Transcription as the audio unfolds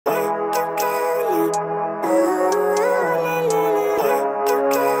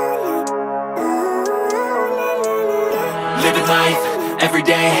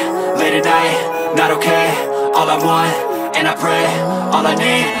every day, late at night, not okay. All I want, and I pray, all I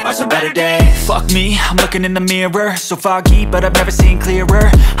need are some better days. Fuck me, I'm looking in the mirror, so foggy, but I've never seen clearer.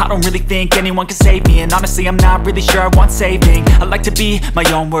 I don't really think anyone can save me, and honestly I'm not really sure I want saving. I like to be my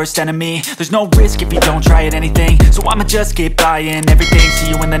own worst enemy. There's no risk if you don't try at anything, so I'ma just keep buying everything. See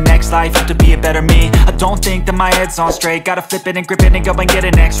you in the next life, have to be a better me. I don't think that my head's on straight, gotta flip it and grip it and go and get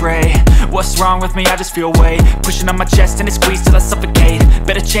an x-ray. What's wrong with me? I just feel weight pushing on my chest and it squeezes till I suffocate.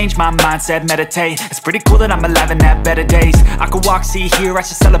 Better change my mindset, meditate. It's pretty cool that I'm alive and have better days. I could walk, see, hear, I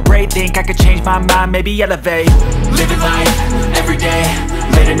should celebrate. Think I could change my mind, maybe elevate. Living life, every day,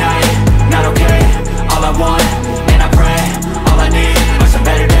 late at night, not okay. All I want, and I pray, all I need are some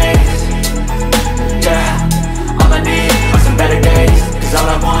better days. Yeah, all I need are some better days. Cause all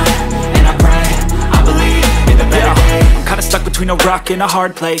I want, and I pray, I believe in the better days. I'm kinda stuck between a rock and a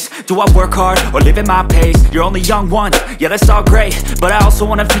hard place. Do I work hard or live at my pace? You're only young once, yeah that's all great, but I also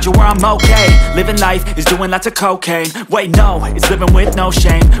want a future where I'm okay. Living life is doing lots of cocaine. Wait no, it's living with no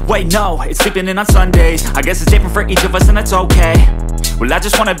shame. Wait no, it's sleeping in on Sundays. I guess it's different for each of us and that's okay. Well I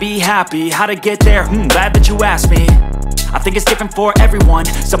just wanna be happy, how to get there? Glad that you asked me. I think it's different for everyone.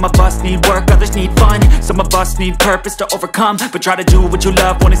 Some of us need work, others need fun. Some of us need purpose to overcome. But try to do what you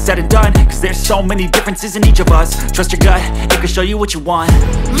love when it's said and done. Cause there's so many differences in each of us. Trust your gut, it can show you what you want.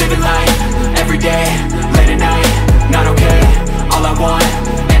 Living life, every day, late at night, not okay. All I want,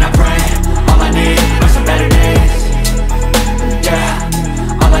 and I pray, all I need are some better days. Yeah,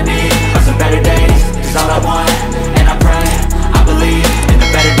 all I need are some better days. Cause all I want, and I pray, I believe in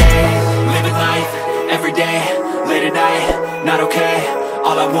the better days. Living life, every day, late at night, not okay.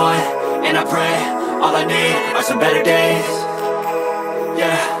 All I want, and I pray, all I need are some better days.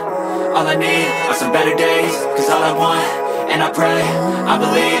 Yeah, all I need are some better days. Cause all I want, and I pray, I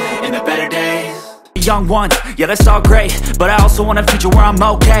believe in the better days. Young ones, yeah that's all great, but I also want a future where I'm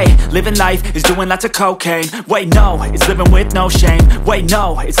okay. Living life is doing lots of cocaine. Wait no, it's living with no shame. Wait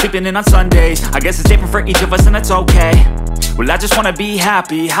no, it's sleeping in on Sundays. I guess it's different for each of us and that's okay. Well I just wanna be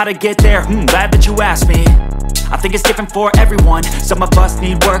happy, how to get there? Glad that you asked me. I think it's different for everyone. Some of us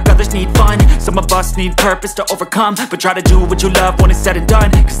need work, others need fun. Some of us need purpose to overcome. But try to do what you love when it's said and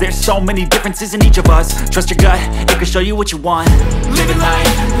done. Cause there's so many differences in each of us. Trust your gut, it can show you what you want. Living life,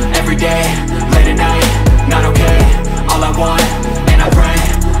 every day, late at night, not okay. All I want, and I pray,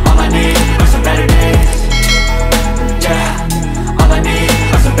 all I need are some better days. Yeah, all I need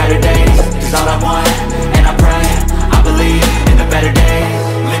are some better days. Cause all I want, and I pray, I believe in the better days.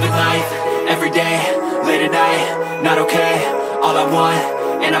 Living life, every day, late at night, not okay. All I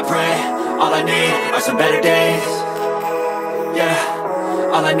want, and I pray, all I need are some better days.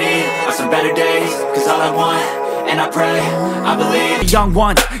 Yeah, all I need are some better days. Cause all I want, and I pray, I believe. Young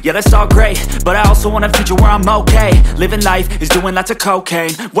ones, yeah that's all great, but I also want a future where I'm okay. Living life is doing lots of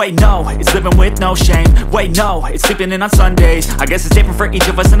cocaine. Wait no, it's living with no shame. Wait no, it's sleeping in on Sundays. I guess it's different for each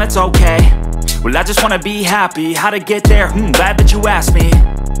of us and that's okay. Well I just wanna be happy, how to get there? Glad that you asked me.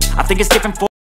 I think it's different for